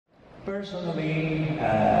personally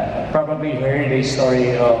probably heard the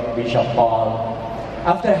story of Bishop Paul.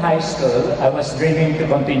 After high school, I was dreaming to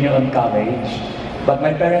continue on college, but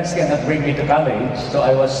my parents cannot bring me to college, so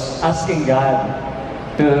I was asking God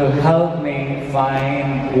to help me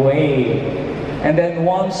find a way. And then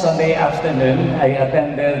one Sunday afternoon, I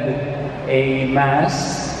attended a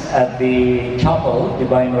mass at the chapel,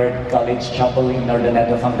 Divine Word College Chapel in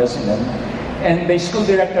Ordaneta, Pangasinan, and the school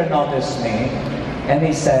director noticed me, and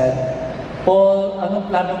he said, "Paul, anong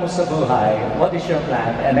plano mo sa buhay? What is your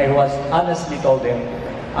plan?" And I was honestly told him,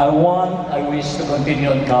 I wish to continue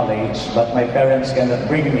on college, but my parents cannot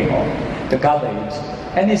bring me home to college.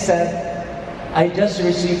 And he said, "I just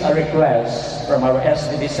received a request from our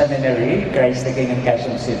SVD seminary, Christ the King in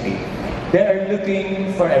Quezon City. They are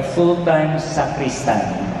looking for a full-time sacristan.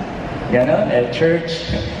 You know, a church,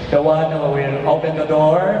 the one who will open the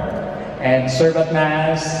door and serve at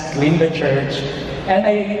Mass, clean the church." And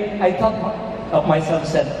I thought of myself,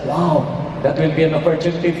 said, wow, that will be an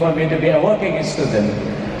opportunity for me to be a working student.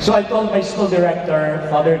 So I told my school director,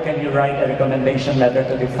 "Father, can you write a recommendation letter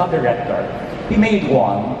to the Father Rector?" He made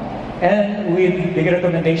one. And with the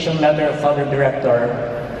recommendation letter of Father Director,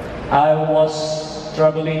 I was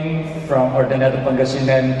traveling from Ordaneta,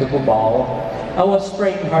 Pangasinan to Cubao. I was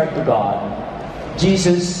praying hard to God.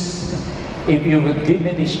 "Jesus, if you would give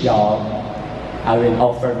me this job, I will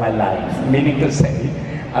offer my life." Meaning to say,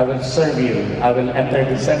 I will serve you. I will enter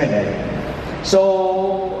the seminary.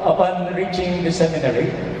 So, upon reaching the seminary,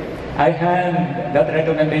 I hand that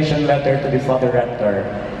recommendation letter to the Father Rector,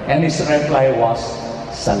 and his reply was,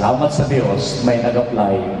 "Salamat sa Diyos, may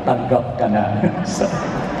nag-apply, tanggap ka na."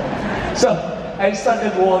 So, I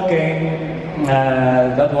started working,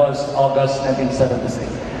 that was August 1976.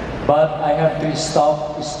 But I have to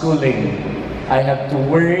stop schooling. I have to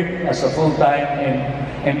work as a full-time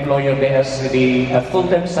employee of the SVD, a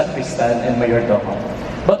full-time sacristan and mayordomo.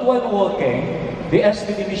 But while working, the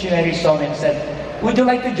SVD missionary saw me and said, "Would you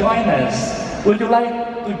like to join us? Would you like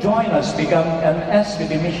to join us, become an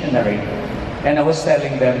SVD missionary?" And I was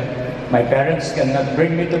telling them, my parents cannot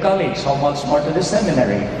bring me to college, how much more to the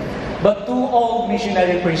seminary? But two old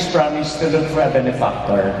missionary priests promised to look for a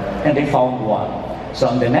benefactor, and they found one. So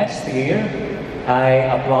on the next year, I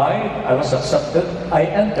applied, I was accepted, I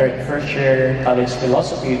entered first year college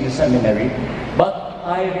philosophy in the seminary, but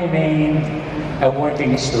I remained a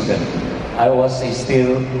working student. I was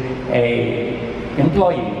still an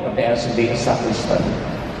employee of the SVD sacristan,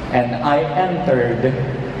 and I entered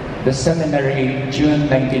the seminary June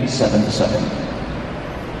 1977.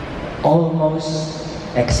 Almost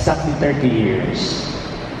exactly 30 years.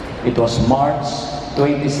 It was March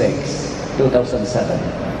 26, 2007.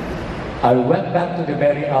 I went back to the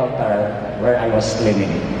very altar where I was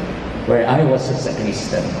cleaning, where I was a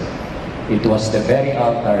sacristan. It was the very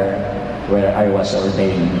altar where I was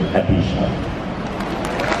ordained a bishop.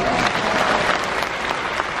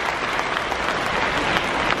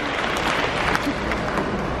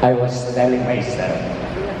 I was telling myself,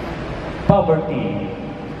 poverty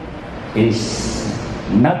is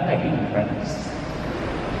not a hindrance.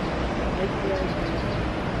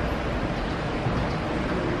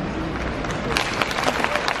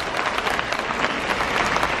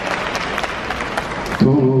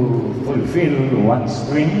 To fulfill one's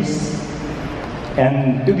dreams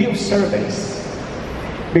and to be of service.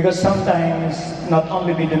 Because sometimes, not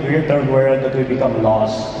only in the greater world that we become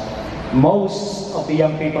lost, most of the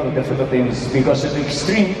young people of the Philippines, because of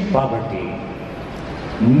extreme poverty,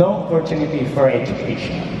 no opportunity for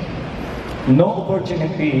education, no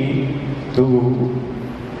opportunity to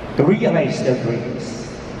realize their dreams,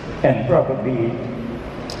 and probably,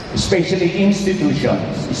 especially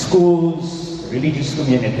institutions, schools, religious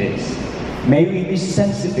communities, may we be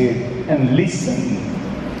sensitive and listen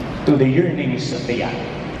to the yearnings of the young,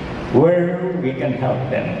 where we can help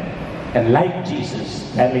them. And like Jesus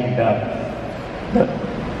telling the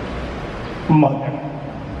mother,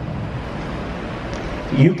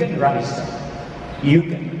 you can rise up, you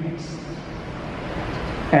can rise.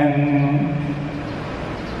 And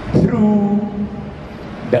through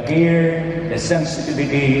the care, the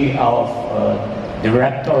sensitivity of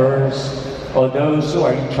directors, or those who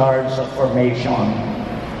are in charge of formation,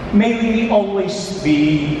 may we always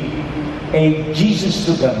be a Jesus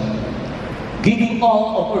to them, giving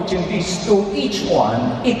all opportunities to each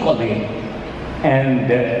one equally,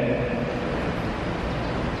 and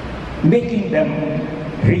making them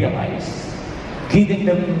realize, giving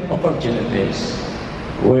them opportunities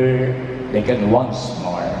where they can once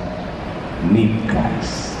more meet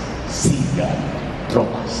Christ, see God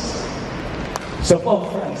through us. So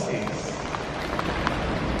Pope Francis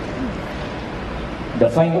the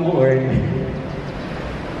final word.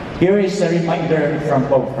 Here is a reminder from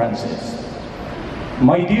Pope Francis.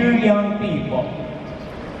 My dear young people,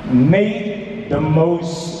 make the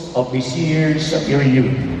most of these years of your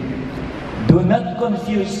youth. Do not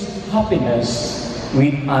confuse happiness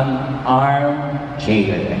with an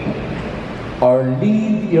armchair, or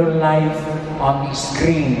live your life on the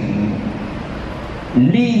screen.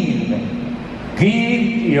 Live.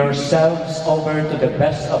 Give yourselves over to the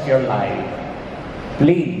best of your life.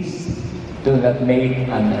 Please do not make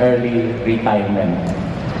an early retirement.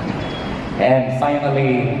 And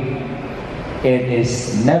finally, it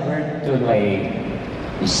is never too late.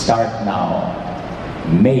 Start now.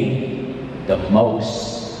 Make the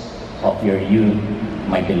most of your youth,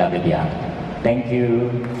 my beloved young. Thank you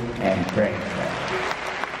and pray.